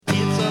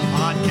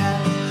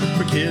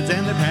kids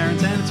and their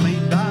parents, and it's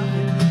made by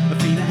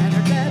Athena and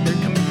her dad. They're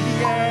comedians.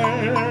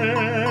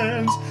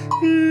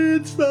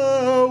 It's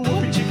the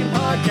Whoopie Chicken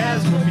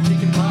Podcast, Whoopie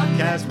Chicken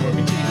Podcast,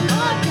 Whoopie Chicken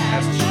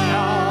Podcast Show.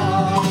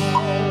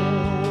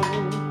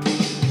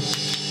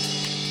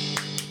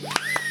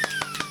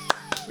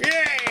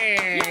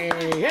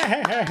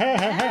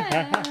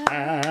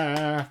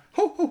 Yeah!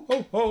 Ho, ho,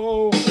 ho,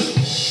 ho.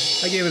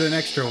 I gave it an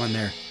extra one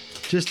there.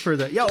 Just for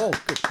the... Yeah, oh,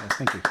 good.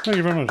 Thank you. Thank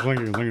you very much. Thank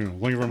you very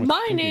much.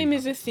 My name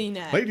is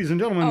Athena. Ladies and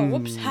gentlemen. Oh,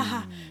 whoops.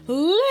 Haha.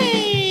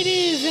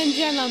 Ladies and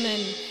gentlemen.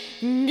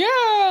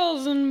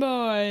 Girls and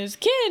boys.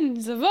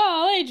 Kids of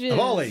all ages. Of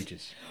all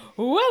ages.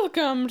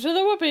 Welcome to the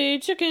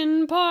Whoopie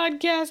Chicken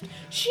Podcast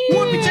Show.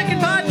 Whoopie Chicken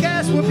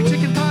Podcast. Whoopie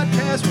Chicken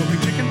Podcast. Whoopie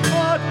Chicken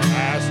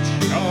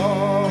Podcast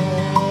Show.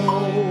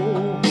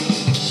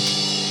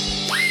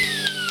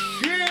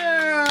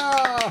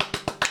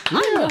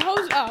 I'm the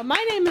host.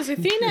 My name is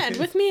Athena, and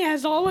with me,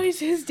 as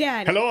always, is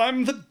Daddy. Hello,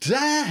 I'm the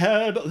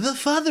dad, the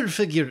father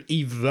figure,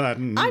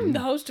 even. I'm the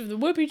host of the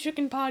Whoopie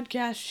Chicken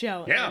Podcast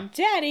Show. Yeah. And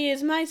Daddy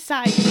is my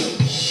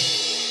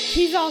sidekick.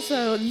 He's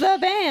also the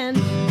band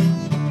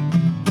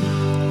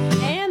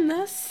and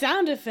the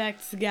sound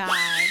effects guy.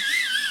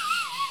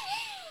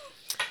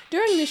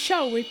 During the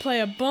show, we play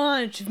a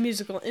bunch of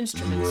musical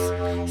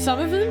instruments. Some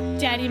of them,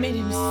 Daddy made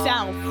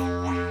himself.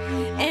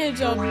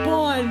 And a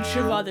bunch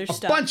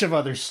of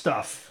other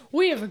stuff.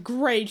 We have a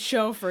great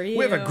show for you.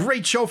 We have a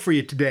great show for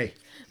you today.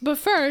 But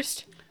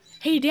first,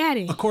 hey,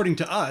 Daddy. According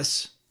to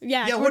us.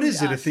 Yeah, what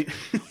is it?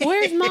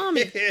 Where's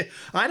Mommy?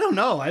 I don't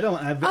know. I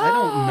don't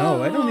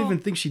know. I don't even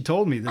think she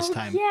told me this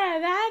time. Yeah,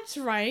 that's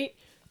right.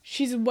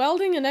 She's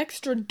welding an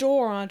extra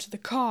door onto the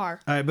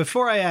car. All right,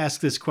 before I ask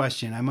this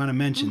question, I want to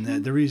mention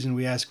that the reason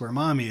we ask where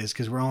Mommy is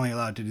because we're only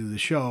allowed to do the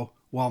show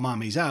while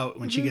Mommy's out.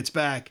 When she gets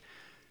back,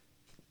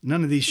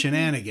 none of these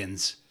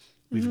shenanigans.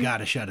 We've got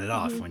to shut it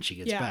off when she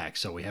gets back,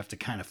 so we have to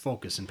kind of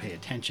focus and pay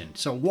attention.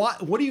 So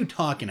what are you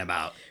talking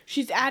about?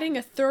 She's adding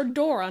a third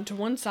door onto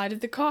one side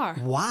of the car.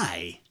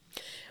 Why?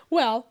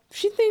 Well,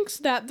 she thinks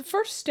that the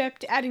first step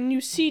to adding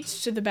new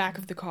seats to the back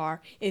of the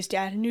car is to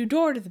add a new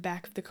door to the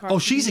back of the car. Oh,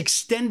 she's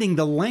extending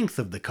the length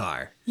of the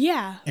car.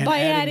 Yeah, by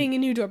adding a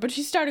new door, but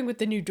she's starting with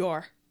the new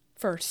door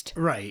first.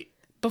 Right.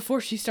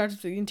 Before she starts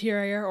with the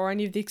interior or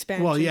any of the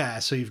expansion. Well, yeah,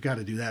 so you've got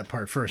to do that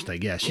part first, I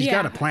guess. She's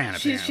got a plan,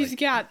 apparently. She's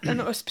got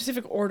a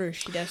specific order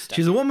she does stuff.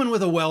 She's a woman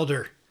with a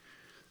welder.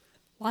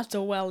 Lots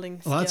of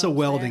welding skills. Lots of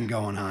welding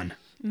going on.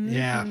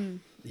 Yeah.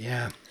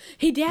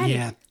 Hey,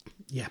 Daddy.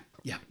 Yeah.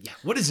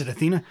 What is it,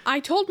 Athena? I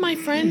told my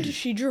friend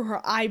she drew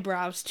her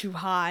eyebrows too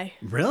high.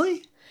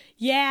 Really?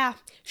 Yeah.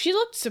 She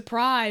looked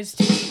surprised.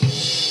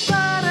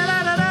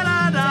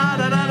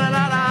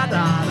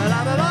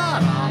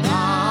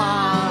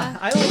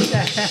 I like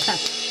that.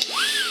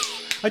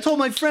 I told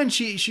my friend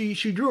she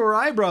drew her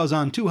eyebrows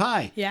on too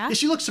high. Yeah?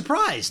 She looked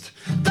surprised.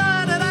 You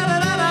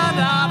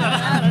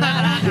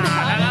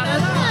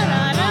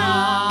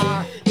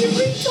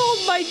retold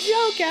my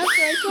joke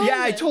after I told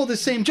I told the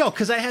same joke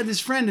because I had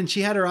this friend and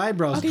she had her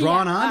eyebrows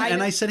drawn on,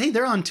 and I said, "Hey,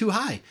 they're on too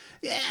high."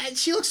 Yeah,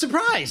 she looked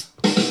surprised.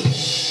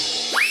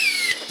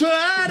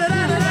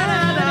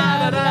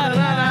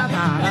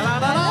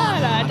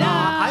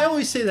 I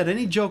always say that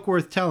any joke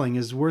worth telling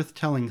is worth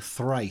telling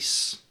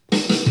thrice.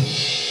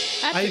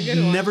 I've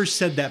never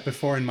said that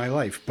before in my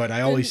life, but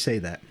I always say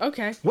that.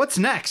 Okay. What's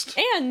next?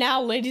 And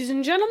now, ladies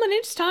and gentlemen,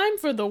 it's time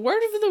for the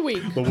word of the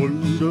week. The word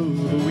of the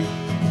week.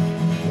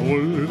 The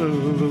word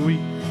of the week.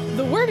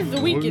 The word of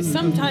the week is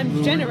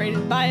sometimes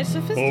generated by a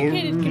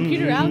sophisticated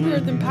computer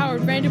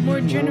algorithm-powered random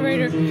word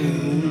generator.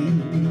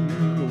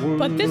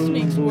 But this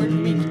week's word of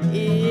the week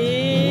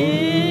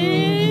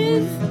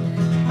is...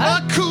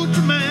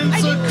 accoutrements.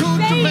 It's the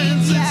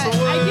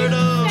word of the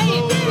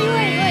week.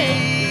 Wait.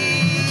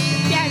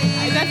 Daddy,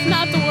 that's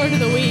not the word of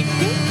the week.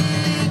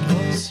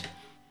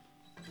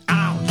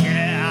 Oh,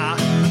 yeah.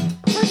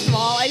 First of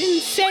all, I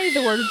didn't say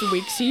the word of the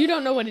week, so you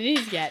don't know what it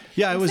is yet.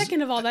 Yeah, and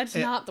second of all, that's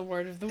not the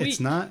word of the week. It's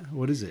not?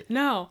 What is it?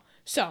 No.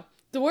 So,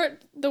 the word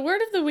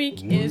of the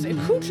week is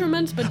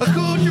accoutrements, but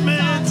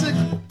accoutrements.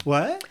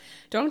 What?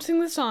 don't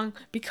sing the song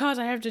because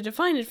I have to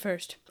define it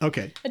first.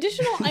 Okay.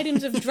 Additional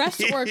items of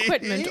dress or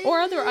equipment or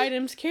other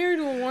items carried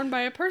or worn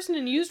by a person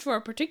and used for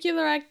a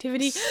particular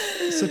activity.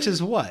 Such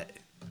as what?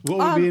 What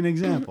would be an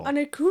example? An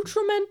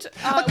accoutrement.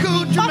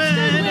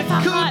 Accoutrement.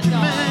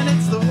 Accoutrement.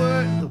 It's the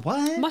word.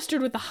 What?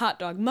 Mustard with a hot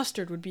dog.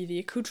 Mustard would be the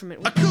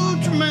accoutrement.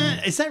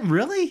 Accoutrement. Is that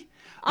really?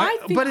 I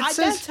think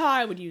that's how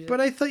I would use it. But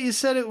I thought you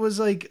said it was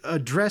like a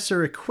dress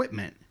or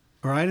equipment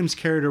or items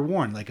carried or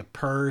worn, like a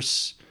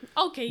purse.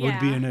 Okay, yeah. Would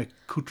be an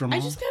accoutrement. I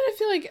just kind of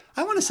feel like...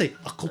 I want to say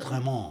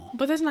accoutrement.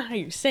 But that's not how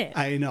you say it.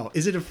 I know.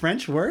 Is it a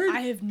French word?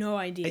 I have no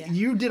idea.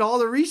 You did all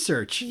the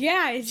research.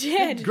 Yeah, I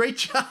did. Great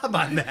job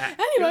on that.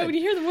 Anyway, when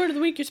you hear the word of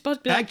the week, you're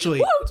supposed to be like,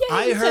 actually, whoa, yeah,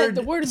 I heard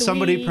the word of the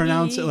somebody week.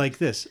 pronounce it like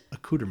this.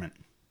 Accoutrement.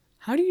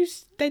 How do you...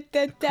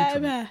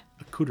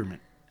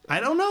 Accoutrement. I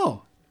don't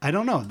know.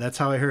 That's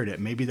how I heard it.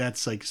 Maybe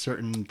that's like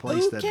certain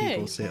place that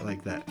people say it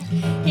like that.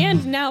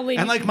 And now, ladies...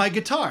 And like my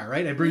guitar,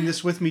 right? I bring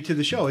this with me to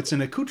the show. It's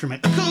an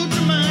accoutrement.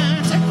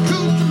 Accoutrement!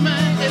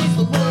 Accoutrement!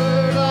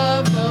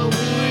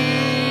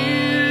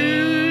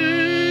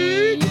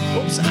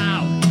 Oops,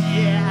 ow.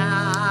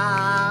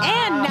 Yeah.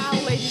 And now,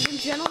 ladies and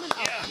gentlemen.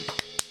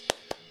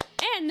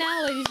 And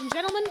now, ladies and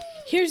gentlemen,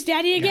 here's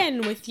Daddy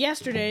again with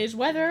yesterday's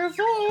weather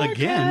forecast.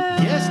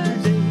 Again,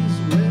 yesterday's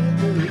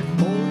weather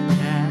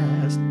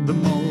forecast. The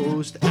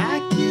most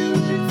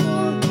accurate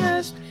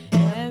forecast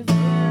ever.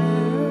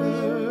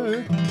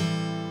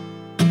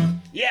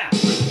 Yeah.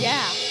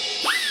 Yeah.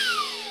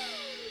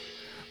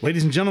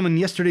 Ladies and gentlemen,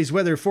 yesterday's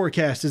weather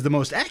forecast is the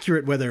most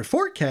accurate weather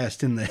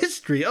forecast in the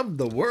history of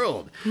the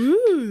world.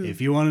 Ooh. If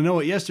you want to know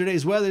what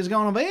yesterday's weather is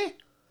going to be,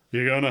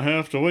 you're going to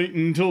have to wait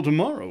until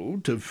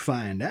tomorrow to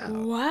find out.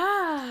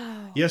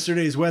 Wow.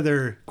 Yesterday's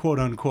weather,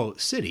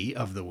 quote-unquote, city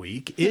of the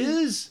week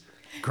is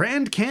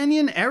Grand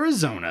Canyon,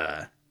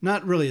 Arizona.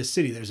 Not really a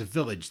city, there's a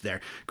village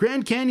there.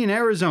 Grand Canyon,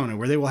 Arizona,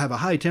 where they will have a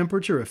high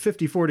temperature of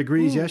 54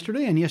 degrees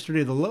yesterday, and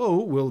yesterday the low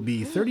will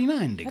be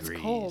 39 degrees.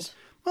 That's cold.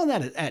 Well,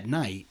 that at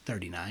night,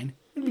 39.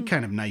 It'd be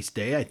kind of a nice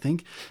day, I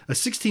think. A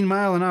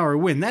 16-mile-an-hour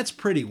wind. That's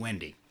pretty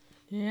windy.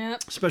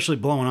 Yep. Especially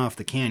blowing off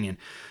the canyon.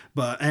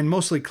 And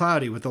mostly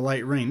cloudy with the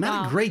light rain.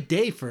 Not a great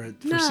day for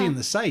seeing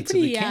the sights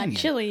of the canyon. Pretty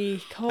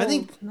chilly, cold. I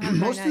think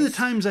most of the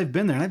times I've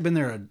been there, and I've been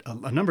there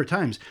a number of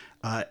times,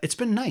 it's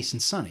been nice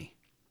and sunny.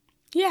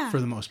 Yeah. For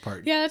the most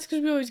part. Yeah, that's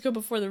because we always go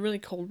before the really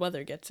cold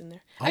weather gets in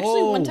there.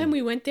 Actually, one time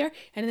we went there,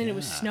 and then it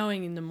was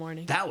snowing in the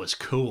morning. That was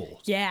cool.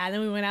 Yeah, and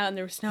then we went out, and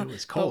there was snow. It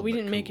was cold, but we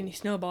didn't cool. make any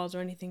snowballs or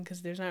anything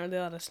because there's not really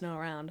a lot of snow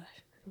around.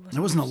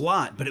 There wasn't a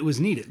lot, but it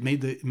was neat. It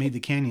made the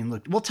canyon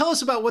look... Well, tell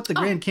us about what the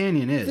Grand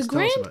Canyon is. The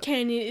Grand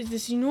Canyon is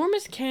this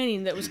enormous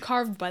canyon that was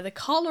carved by the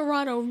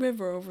Colorado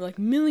River over like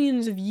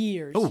millions of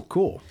years. Oh,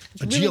 cool.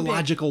 It's a really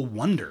geological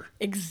wonder.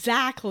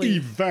 Exactly.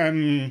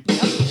 Even...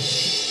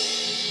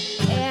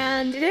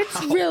 And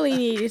it's really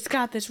neat. It's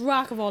got this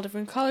rock of all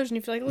different colors, and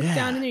if you look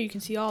down in there, you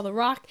can see all the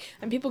rock.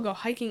 And people go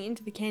hiking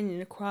into the canyon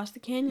and across the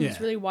canyon.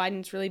 It's really wide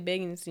and it's really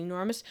big and it's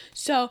enormous.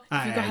 So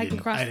if you go hiking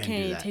across the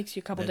canyon, it takes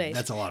you a couple days.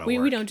 That's a lot of work.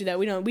 We don't do that.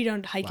 We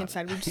don't hike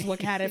inside. We just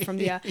look at it from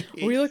the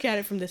we look at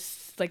it from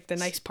this like the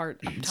nice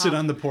part up top. Sit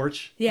on the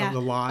porch of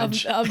the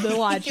lodge. Of the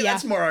lodge. Yeah,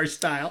 that's more our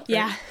style.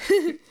 Yeah.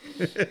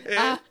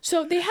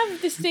 So they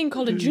have this thing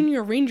called a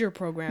Junior Ranger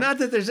program. Not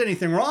that there's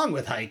anything wrong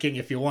with hiking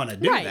if you want to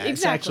do that. Exactly.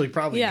 It's actually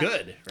probably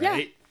good,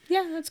 right?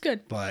 Yeah, that's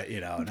good. But,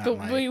 not but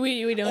my...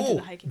 we don't do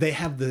the hiking. They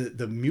have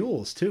the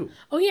mules, too.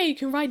 Oh, yeah, you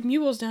can ride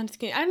mules down to the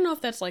canyon. I don't know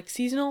if that's, like,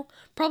 seasonal.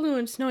 Probably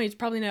when it's snowy, it's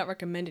probably not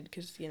recommended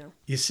because,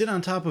 You sit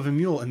on top of a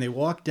mule and they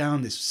walk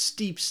down this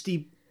steep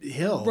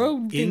hill.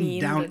 Road thingy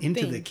down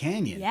into the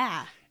canyon.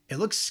 Yeah. It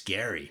looks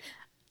scary.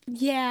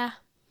 Yeah,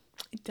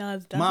 it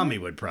does, doesn't Mommy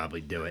it? would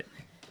probably do it.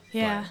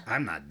 Yeah. But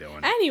I'm not doing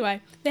it.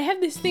 Anyway, they have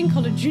this thing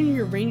called a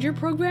Junior Ranger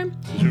program,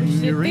 which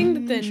is a thing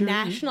that the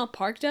National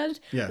Park does.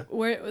 Yeah.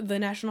 Where the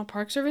National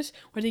Park Service,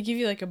 where they give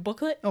you like a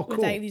booklet with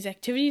cool. these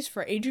activities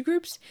for age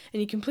groups, and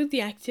you complete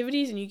the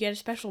activities, and you get a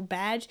special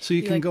badge. So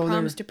you can like, go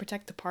promise there. to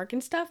protect the park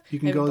and stuff. You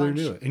can go there and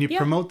do it. And you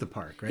promote the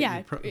park, right?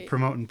 Yeah. You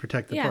promote and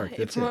protect the park.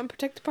 That's promote and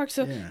protect the park.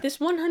 So this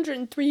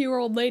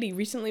 103-year-old lady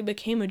recently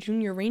became a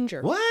Junior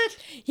Ranger. What?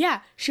 Yeah.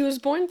 She was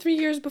born 3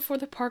 years before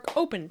the park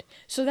opened.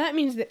 So that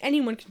means that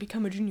anyone can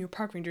become a Junior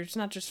Park Ranger. It's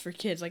not just for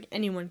kids. Like,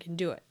 anyone can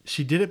do it.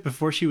 She did it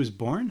before she was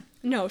born?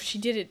 No, she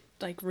did it,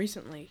 like,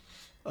 recently.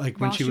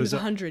 Like when she was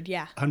 100,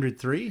 yeah.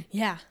 103?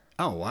 Yeah.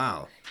 Oh,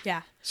 wow.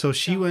 Yeah. So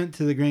she went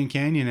to the Grand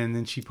Canyon and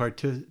then she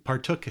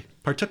partook in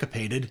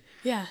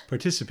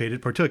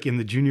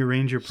the Junior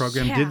Ranger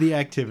program, did the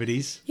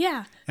activities.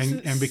 Yeah.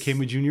 And became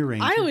a Junior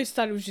Ranger. I always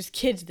thought it was just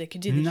kids that could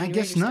do the Junior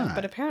Ranger stuff,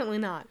 but apparently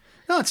not.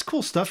 No, it's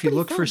cool stuff. You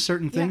look for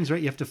certain things,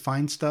 right? You have to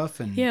find stuff.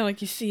 And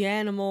like you see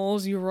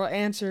animals, you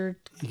answer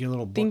your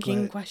little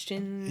thinking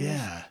questions.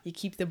 Yeah. You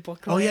keep the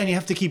booklet. Oh, yeah, and you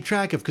have to keep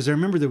track of, because I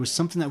remember there was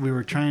something that we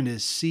were trying to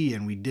see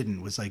and we didn't.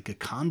 It was like a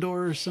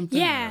condor or something?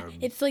 Yeah,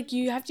 it's like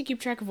you have to keep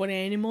track of what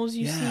animals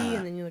you see,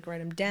 and then you write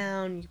them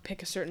down. You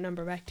pick a certain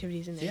number of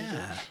activities, and then you do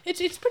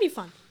it. It's pretty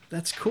fun.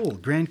 That's cool.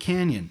 Grand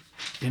Canyon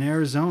in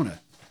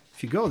Arizona.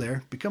 If you go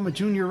there, become a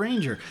Junior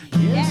Ranger.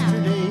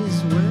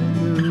 Yesterday's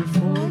weather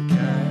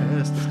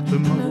forecast, the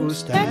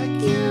most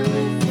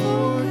accurate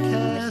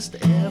forecast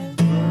ever.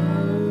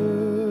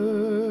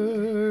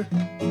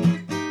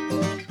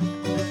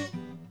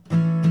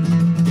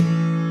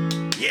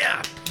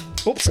 Yeah.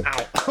 Oops,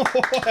 ow.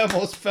 I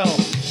almost fell.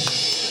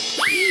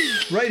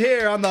 Right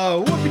here on the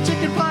Whoopie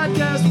Chicken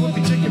Podcast,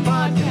 Whoopie Chicken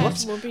Podcast.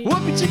 Whoops.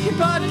 Whoopie Chicken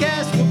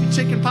Podcast, Whoopie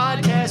Chicken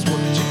Podcast,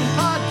 Whoopie Chicken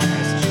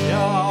Podcast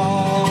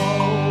Show.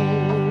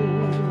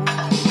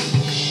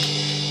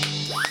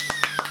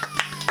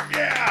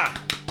 Yeah.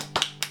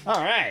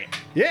 All right.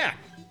 Yeah.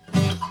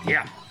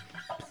 Yeah.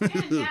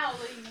 And now,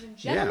 ladies and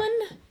gentlemen,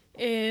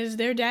 is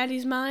there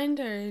Daddy's Mind,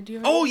 or do you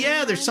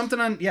have there's something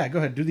on... Yeah, go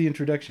ahead. Do the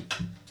introduction.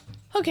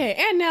 Okay,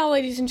 and now,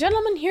 ladies and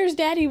gentlemen, here's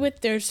Daddy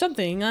with There's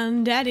Something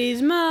on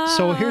Daddy's Mind.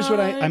 So here's what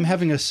I'm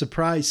having a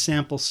surprise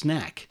sample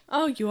snack.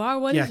 Oh, you are?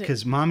 What is it? Yeah,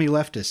 because Mommy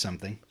left us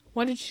something.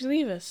 What did she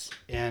leave us?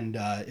 And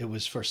it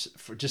was for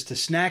just to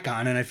snack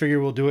on, and I figure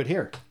we'll do it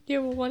here. Yeah,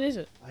 well, what is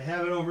it? I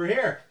have it over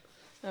here.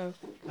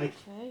 Okay.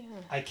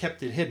 I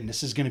kept it hidden.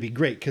 This is going to be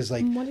great because,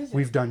 like,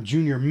 we've done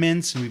Junior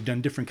Mints and we've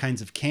done different kinds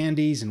of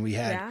candies, and we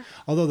had,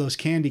 although those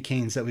candy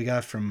canes that we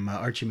got from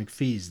Archie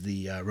McPhee's,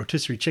 the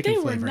rotisserie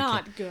chicken flavor. They were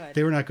not good.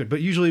 They were not good,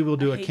 but usually we'll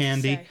do a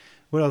candy.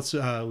 What else?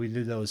 We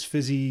did those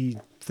fizzy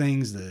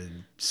things, the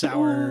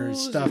sour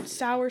stuff.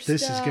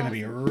 This is going to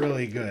be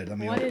really good. Let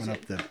me open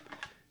up the.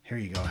 Here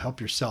you go.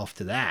 Help yourself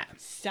to that.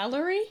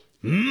 Celery?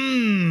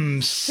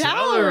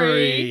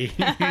 Celery.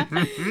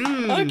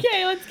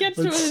 Okay, let's get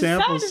to Let's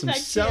sample some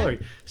celery.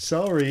 Here.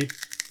 Celery.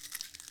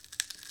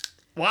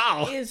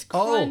 Wow. It is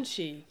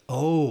crunchy.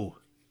 Oh,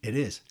 it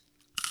is.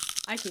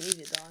 I can eat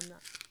it though. I'm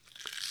not.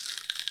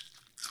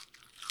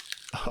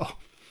 Oh.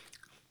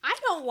 I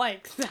don't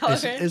like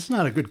celery. It's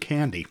not a good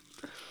candy.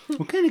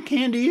 What kind of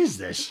candy is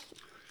this?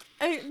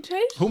 It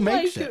tastes Who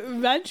makes like it?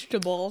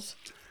 vegetables.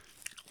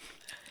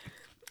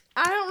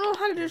 I don't know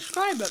how to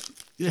describe it.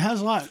 It has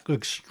a lot of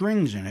like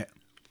strings in it.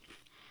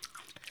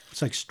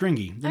 It's like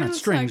stringy. They're not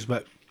strings,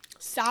 but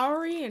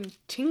soury and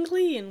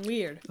tingly and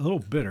weird. A little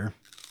bitter.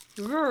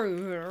 Very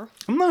bitter.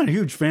 I'm not a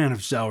huge fan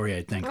of celery,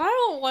 I think. I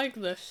don't like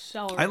the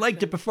celery. I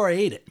liked it before I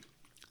ate it.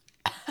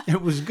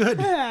 It was good.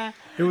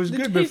 It was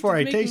good before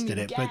I tasted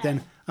it, but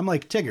then I'm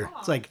like Tigger.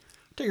 It's like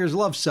Tiggers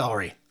love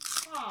celery.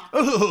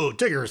 Oh,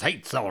 Tiggers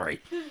hate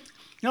celery.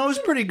 No, it was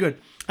pretty good.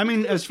 I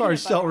mean, as far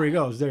as celery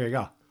goes, there you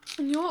go.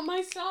 You want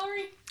my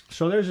celery?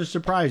 So there's a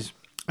surprise.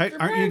 Your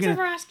parents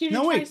ever ask you to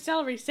try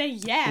celery? Say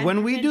yeah.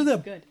 When we do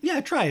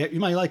try it.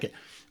 You might like it.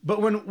 But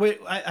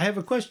I have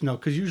a question though,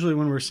 because usually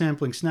when we're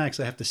sampling snacks,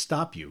 I have to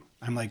stop you.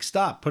 I'm like,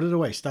 stop, put it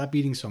away, stop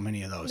eating so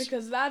many of those.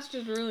 Because that's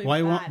just really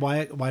bad.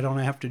 Why don't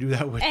I have to do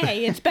that with?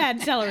 A, it's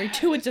bad celery.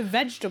 2, it's a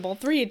vegetable.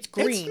 3, it's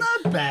green.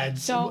 It's not bad.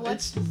 So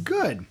it's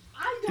good.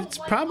 It's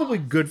probably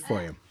good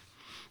for you.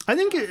 I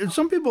think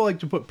some people like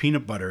to put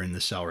peanut butter in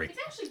the celery. It's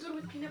actually good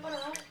with peanut butter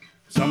on it.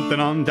 Something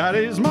on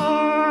Daddy's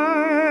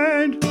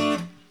mind.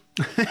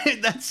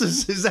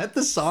 Is that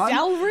the song?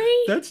 Celery?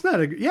 That's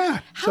not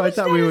so I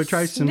thought we would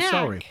try some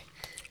celery.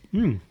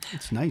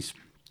 It's nice.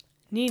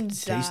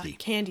 Needs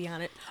candy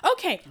on it.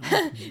 Okay,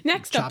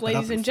 next up,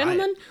 ladies and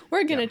gentlemen,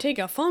 we're going to take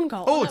a phone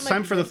call. Oh, it's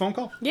time for the phone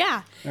call?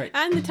 Yeah. All right.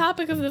 And the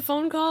topic of the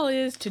phone call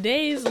is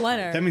today's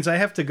letter. That means I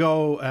have to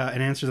go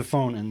and answer the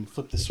phone and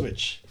flip the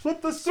switch.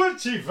 Flip the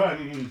switch,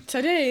 even.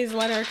 Today's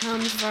letter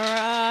comes from...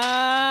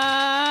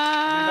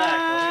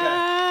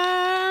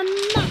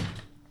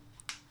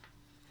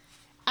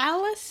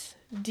 Alice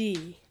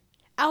D.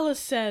 Alice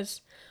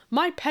says,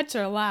 "My pets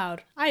are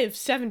loud. I have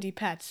 70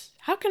 pets.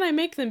 How can I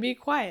make them be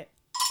quiet?"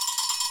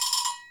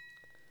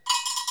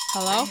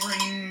 Hello?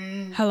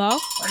 Ring. Hello?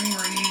 Ring,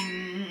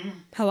 ring.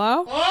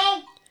 Hello?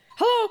 Hello?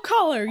 Hello,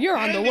 caller. You're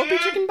on the Whoopie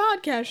Chicken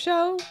Podcast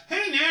Show.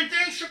 Hey, man.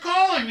 Thanks for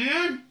calling,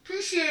 man.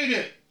 Appreciate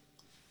it.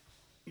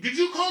 Did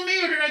you call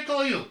me or did I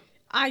call you?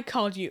 I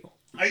called you.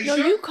 Are you sure?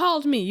 No, you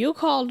called me. You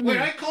called me. Wait,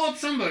 I called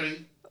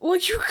somebody. Well,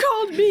 you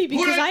called me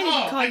because I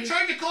didn't call you. I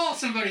tried to call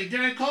somebody.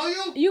 Did I call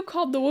you? You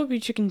called the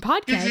Whoopie Chicken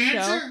Podcast Show. Did you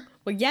answer?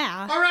 Well,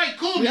 yeah. All right,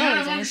 cool, man.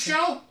 I'm on the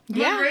show.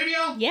 I'm on the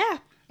radio. Yeah.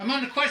 I'm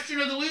on the question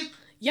of the week.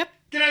 Yep.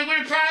 Did I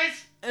win a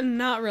prize?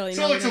 Not really.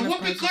 So it's a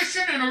whoopee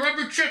cushion and a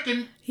rubber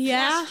chicken.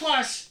 Yeah.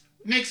 Plus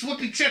makes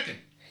whoopee chicken.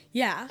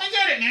 Yeah. I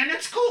get it, man.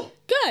 That's cool.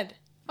 Good.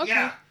 Okay.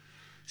 Yeah.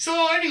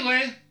 So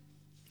anyway.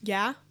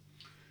 Yeah.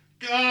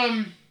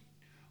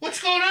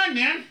 What's going on,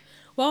 man?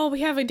 Well,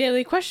 we have a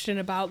daily question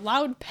about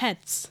loud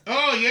pets.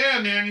 Oh yeah,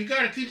 man. You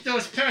gotta keep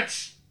those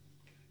pets.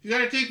 You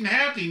gotta keep them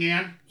happy,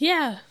 man.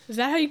 Yeah. Is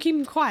that how you keep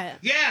them quiet?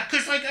 Yeah,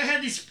 'cause like I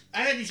had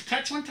these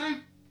pets one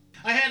time.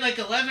 I had like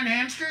 11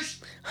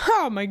 hamsters.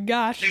 Oh my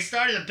gosh. They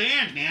started a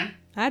band, man.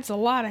 That's a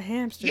lot of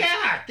hamsters.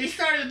 Yeah, they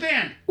started a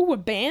band. Ooh, a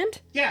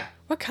band? Yeah.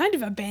 What kind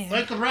of a band?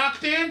 Like a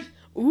rock band.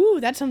 Ooh,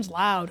 that sounds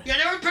loud. Yeah,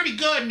 they were pretty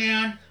good,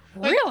 man.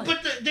 Really?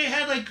 But they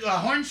had like a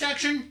horn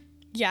section.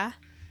 Yeah.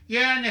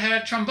 Yeah, and they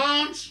had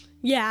trombones.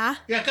 Yeah.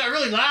 Yeah, it got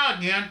really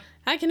loud, man.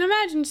 I can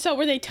imagine. So,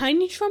 were they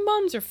tiny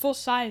trombones or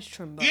full-size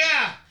trombones?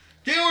 Yeah.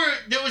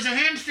 There was a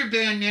hamster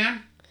band,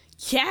 man.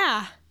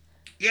 Yeah.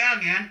 Yeah,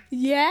 man.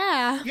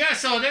 Yeah. Yeah,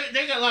 so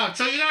they got loud.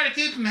 So you gotta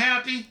keep them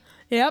happy.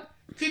 Yep.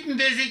 Keep them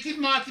busy, keep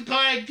them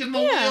occupied, give them a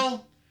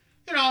wheel.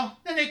 You know,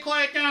 then they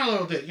quiet down a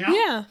little bit, you know?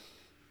 Yeah.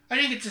 I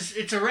think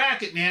it's a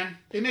racket, man.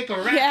 They make a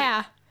racket.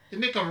 Yeah. They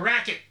make a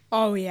racket.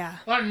 Oh, yeah.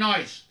 A lot of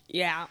noise.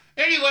 Yeah.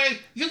 Anyway,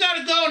 you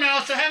gotta go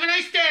now, so have a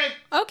nice day.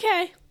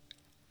 Okay.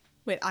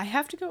 Wait, I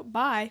have to go?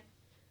 Bye.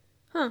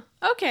 Huh.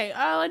 Okay,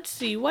 let's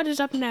see. What is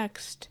up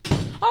next?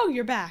 Oh,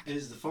 you're back.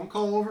 Is the phone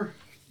call over?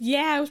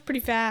 Yeah, it was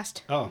pretty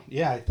fast. Oh,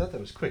 yeah, I thought that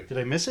was quick. Did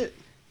I miss it?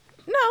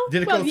 No.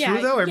 Did it go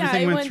through, though?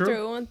 Everything went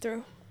through? It went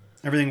through.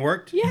 Everything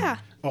worked? Yeah.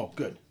 Oh,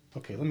 good.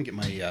 Okay, let me get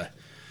my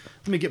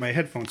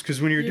headphones,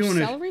 because when you're doing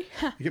celery?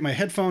 I get my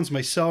headphones,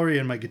 my celery,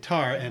 and my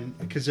guitar, and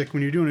because like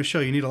when you're doing a show,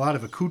 you need a lot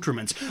of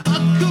accoutrements.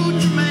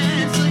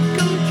 Accoutrements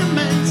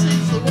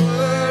is the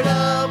word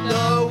of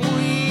the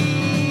week.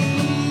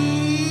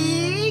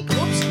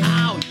 Whoops!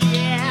 Ow!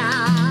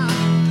 Yeah.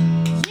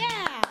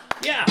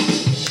 Yeah.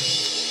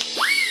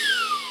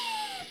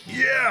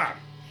 Yeah.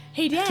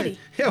 Hey, Daddy.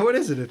 Yeah, what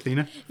is it,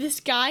 Athena? This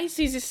guy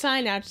sees a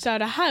sign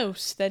outside a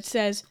house that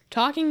says,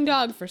 "Talking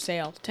dog for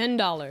sale,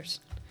 $10."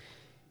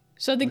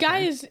 So the guy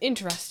is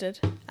interested,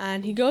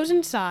 and he goes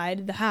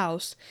inside the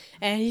house,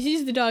 and he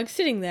sees the dog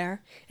sitting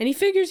there, and he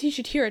figures he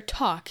should hear it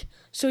talk.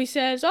 So he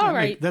says, all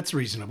right. That's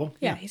reasonable.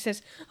 Yeah, he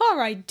says, all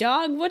right,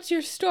 dog, what's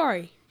your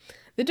story?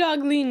 The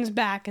dog leans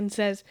back and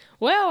says,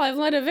 well, I've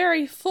led a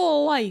very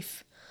full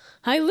life.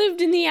 I lived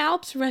in the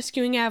Alps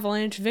rescuing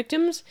avalanche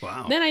victims.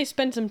 Wow. Then I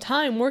spent some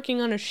time working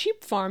on a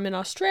sheep farm in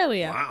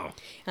Australia. Wow.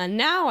 And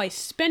now I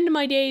spend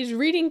my days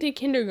reading to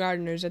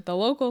kindergartners at the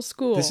local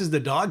school. This is the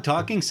dog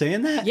talking,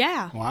 saying that?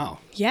 Yeah. Wow.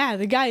 Yeah,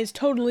 the guy is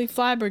totally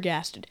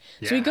flabbergasted.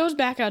 Yeah. So he goes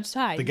back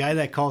outside. The guy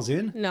that calls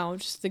in? No,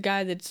 just the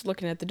guy that's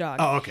looking at the dog.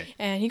 Oh, okay.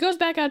 And he goes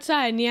back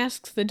outside and he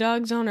asks the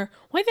dog's owner,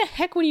 why the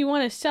heck would you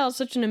want to sell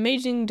such an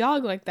amazing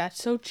dog like that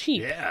so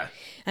cheap? Yeah.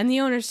 And the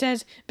owner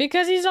says,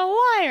 because he's a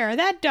liar.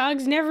 That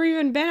dog's never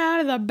even been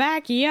out of the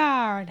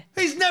backyard.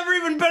 He's never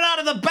even been out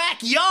of the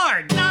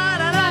backyard. Yeah.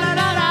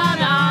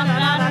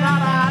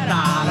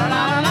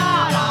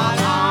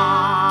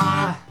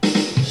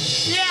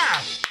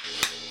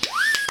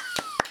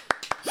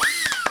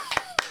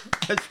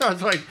 That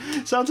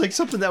sounds like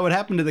something that would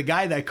happen to the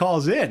guy that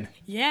calls in.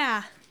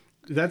 Yeah.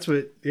 That's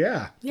what.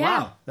 Yeah.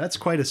 Wow. That's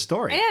quite a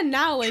story. And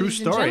now,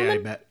 ladies and gentlemen, I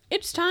bet.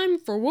 It's time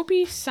for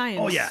Whoopie Science.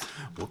 Oh, yeah.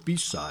 Whoopie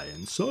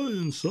Science,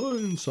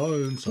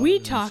 science. We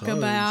talk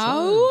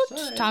about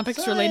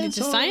topics related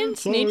to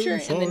science, nature,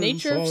 and the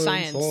nature of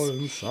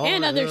science,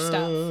 and other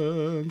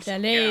stuff.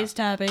 Today's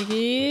topic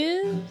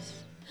is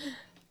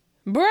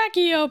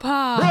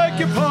Brachiopods.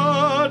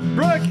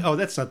 Oh,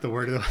 that's not the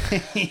word.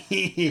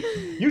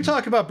 You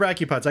talk about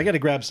brachiopods. I got to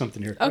grab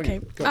something here. Okay.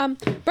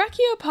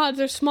 Brachiopods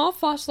are small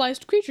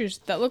fossilized creatures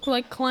that look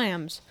like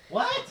clams.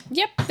 What?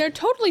 Yep, they're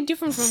totally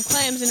different from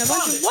clams in a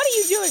bunch of... What are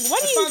you doing?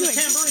 What are you doing?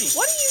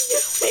 What are you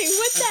doing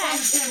with that?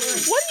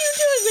 What are you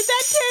doing with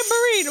that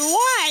tambourine?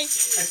 Why? I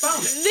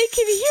found it. They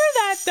can hear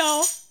that,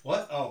 though.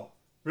 What? Oh,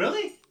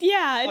 really?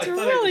 Yeah, it's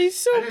really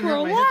super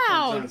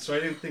loud. So I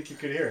didn't think you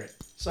could hear it.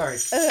 Sorry.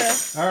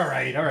 All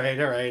right.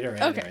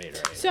 Okay.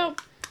 So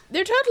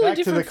they're totally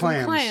different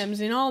from clams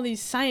in all these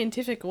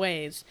scientific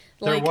ways.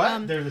 They're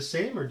what? They're the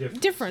same or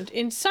different? Different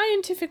in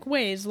scientific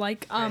ways,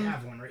 like I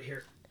have one right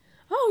here.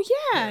 Oh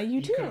yeah, you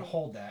do. You can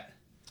hold that.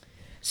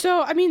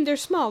 So, I mean, they're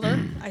smaller,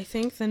 I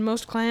think, than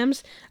most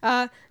clams.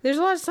 There's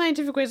a lot of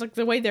scientific ways, like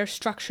the way they're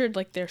structured,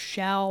 like their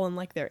shell and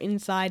like their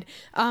inside.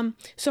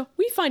 So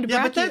we find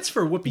but that's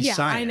for Whoopie Science.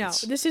 Yeah, I know.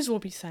 This is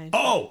Whoopie Science.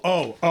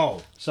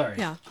 Oh. Sorry.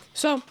 Yeah.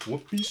 So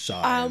Whoopie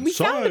Science. We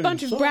found a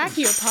bunch of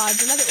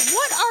brachiopods and other.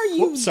 What are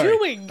you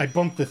doing? I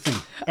bumped the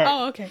thing. Right.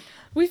 Oh, okay.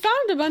 We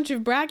found a bunch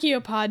of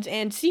brachiopods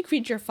and sea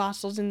creature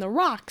fossils in the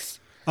rocks.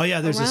 Oh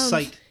yeah, there's a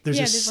site. There's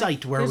a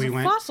site where we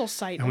went. There's a fossil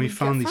site, and we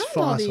found these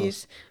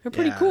fossils. They're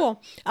pretty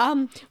cool.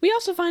 We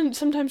also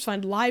sometimes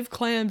find live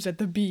clams at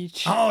the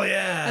beach. Oh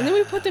yeah. And then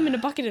we put them in a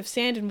bucket of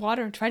sand and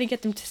water and try to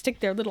get them to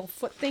stick their little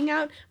foot thing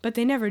out, but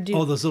they never do.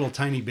 Oh, those little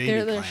tiny baby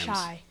clams. They're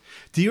shy.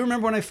 Do you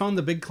remember when I found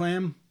the big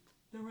clam?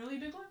 The really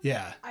big one?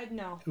 Yeah.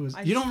 No.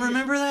 You don't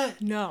remember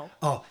that? No.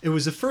 Oh, it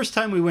was the first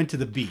time we went to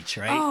the beach,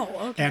 right?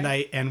 Oh,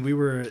 okay. And we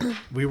were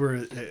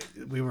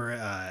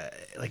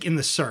like in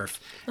the surf,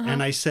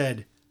 and I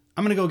said,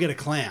 I'm gonna go get a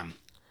clam,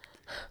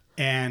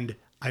 and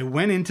I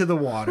went into the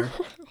water,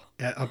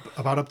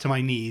 about up to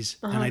my knees,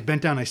 and I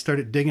bent down. I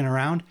started digging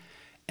around,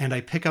 and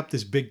I pick up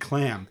this big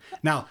clam.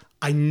 Now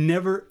I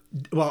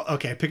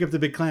pick up the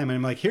big clam, and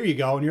I'm like, here you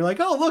go, and you're like,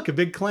 oh look, a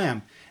big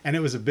clam, and it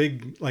was a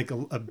big, like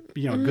a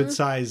good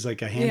size,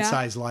 like a hand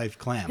size live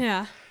clam.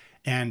 Yeah.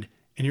 And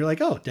you're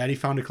like, oh, Daddy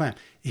found a clam.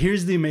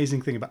 Here's the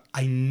amazing thing about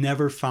I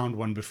never found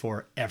one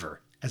before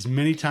ever. As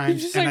many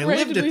times, just, and like, I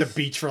lived at the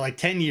beach for like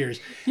 10 years.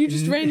 You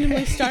just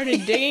randomly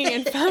started digging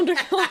and found a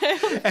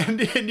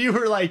clam. And you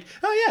were like,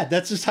 oh yeah,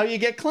 that's just how you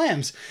get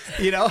clams.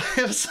 You know,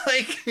 it was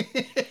like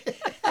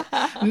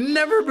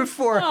never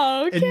before.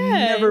 Oh, okay. And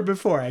never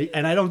before.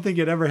 And I don't think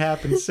it ever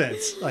happened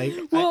since. Like,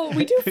 well,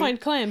 we do find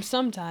clams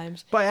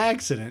sometimes. By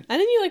accident. And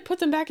then you like put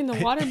them back in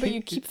the water, but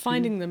you keep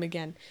finding them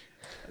again.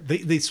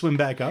 They swim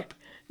back up?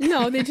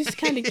 No, they just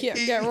kind of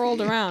get rolled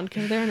around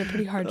because they're in a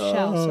pretty hard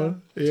shell. So.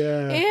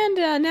 Yeah. And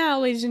now,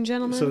 ladies and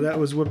gentlemen. So that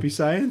was Whoopie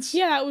Science?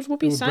 Yeah, that was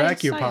Whoopie Science.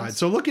 Brachiopods.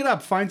 So look it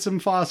up. Find some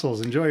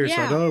fossils. Enjoy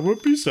yourself. Yeah. Oh,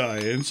 Whoopie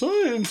Science.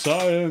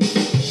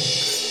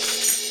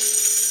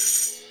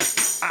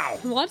 Ow.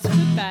 What's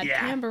with that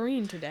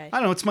tambourine today? I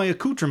don't know. It's my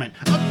accoutrement.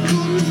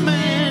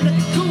 Accoutrement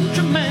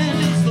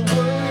is the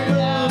word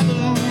of the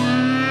world.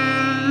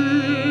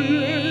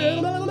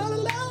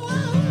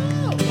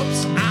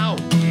 Oops. Ow.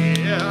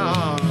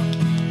 Yeah.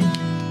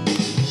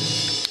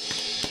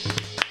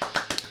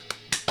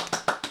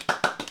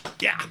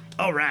 Yeah,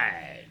 all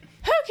right.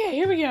 Okay,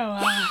 here we go.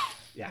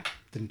 Yeah,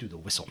 didn't do the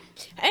whistle.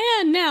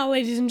 And now,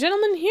 ladies and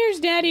gentlemen, here's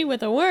Daddy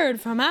with a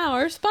word from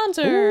our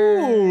sponsor.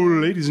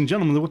 Oh, ladies and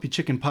gentlemen, the Whoopie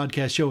Chicken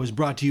Podcast Show is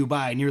brought to you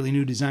by nearly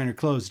new designer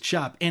clothes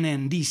shop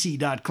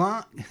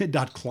nndc.com.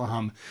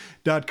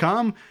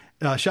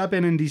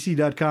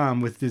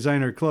 ShopNNDC.com with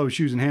designer clothes,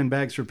 shoes, and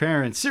handbags for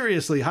parents.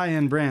 Seriously,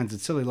 high-end brands at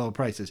silly low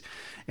prices.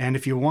 And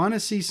if you want to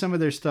see some of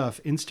their stuff,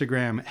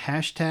 Instagram,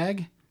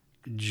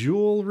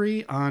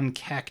 #jewelry on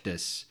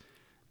cactus.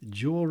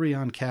 Jewelry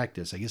on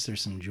cactus. I guess there's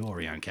some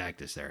jewelry on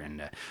cactus there.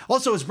 And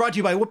also, it's brought to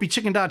you by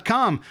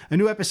WhoopieChicken.com. A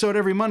new episode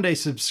every Monday.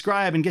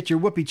 Subscribe and get your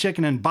Whoopie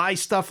Chicken and buy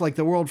stuff like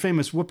the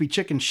world-famous Whoopie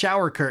Chicken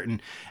shower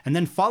curtain. And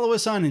then follow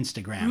us on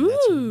Instagram.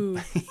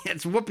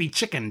 It's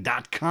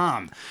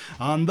WhoopieChicken.com.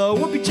 On the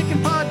Whoopie Chicken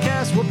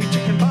Podcast, Whoopie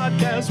Chicken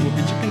Podcast,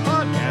 Whoopie Chicken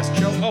Podcast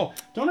Show. Oh,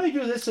 don't I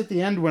do this at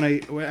the end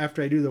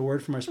after I do the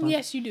word from our sponsor?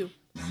 Yes, you do.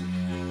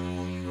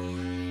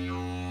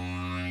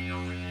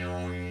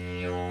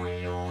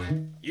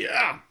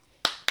 Yeah.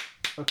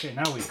 Okay,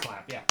 now we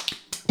clap. Yeah.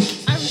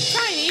 I was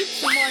trying to eat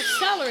some more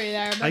celery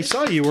there, but I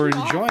saw you were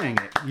enjoying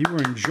it. You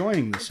were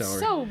enjoying the celery.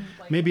 So,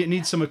 maybe it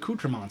needs some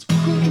accoutrements.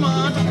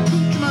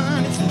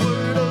 Accoutrement, it's the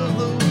word of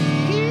the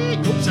week.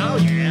 Oops, oh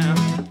yeah.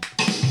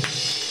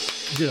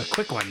 You did a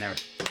quick one there.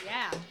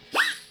 Yeah.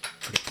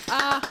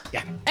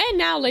 Yeah. And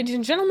now, ladies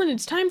and gentlemen,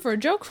 it's time for a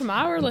joke from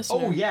our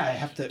listener. Oh yeah, I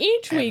have to.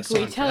 Each week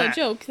we tell a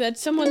joke that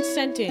someone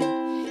sent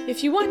in.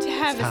 If you want to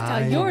have us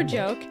tell your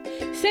joke,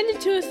 send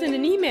it to us in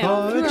an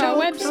email through our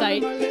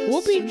website,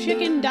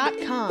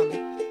 whoopiechicken.com.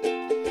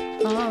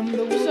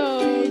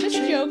 So this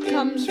joke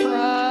comes from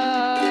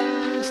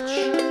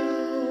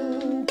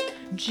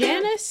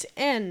Janice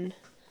N.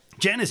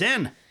 Janice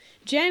N.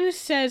 Janice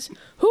says,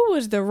 "Who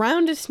was the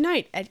roundest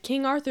knight at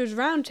King Arthur's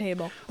round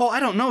table?" Oh, I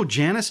don't know,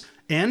 Janice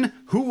N.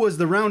 Who was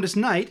the roundest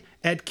knight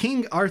at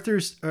King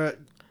Arthur's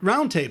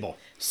round table?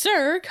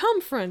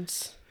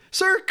 Circumference.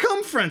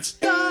 Circumference.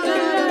 Yeah.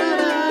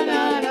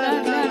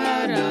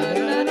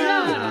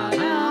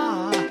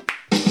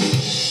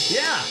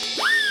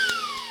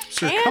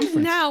 Circumference.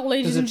 And now,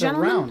 ladies and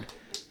gentlemen.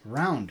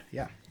 Round,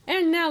 yeah.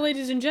 And now,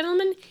 ladies and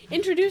gentlemen,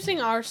 introducing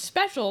our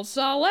special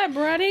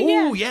celebrity guest.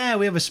 Oh, yeah,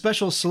 we have a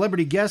special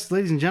celebrity guest.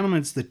 Ladies and gentlemen,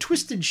 it's the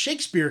Twisted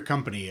Shakespeare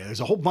Company. There's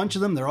a whole bunch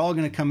of them. They're all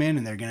going to come in,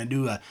 and they're going to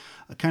do a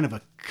kind of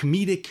a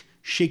comedic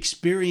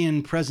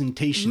Shakespearean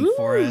presentation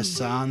for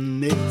us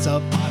on It's a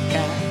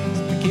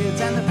Podcast. The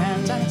kids and the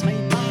parents, and it's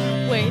made by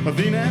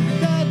Athena and her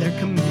dad. They're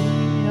comedians.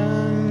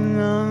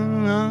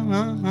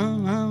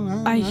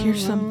 I hear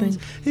something.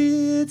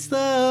 It's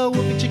the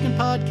Whoopie Chicken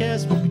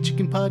Podcast, Whoopie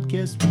Chicken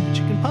Podcast, Whoopie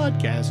Chicken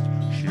Podcast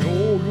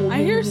Show.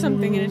 I hear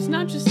something, and it's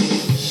not just...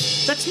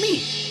 That's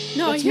me.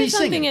 No, That's I hear me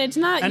something, singing. and it's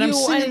not and you, I'm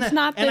singing and it's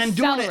not the and I'm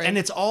doing celery. it, and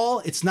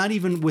it's not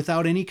even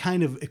without any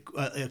kind of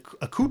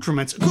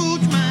accoutrements.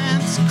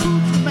 Accoutrements.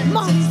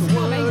 Mommy's It's the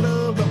word coming.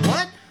 of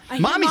what?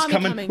 Mommy's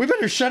coming. We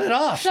better shut it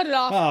off. Shut it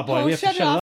off. Oh boy, we have to shut it off.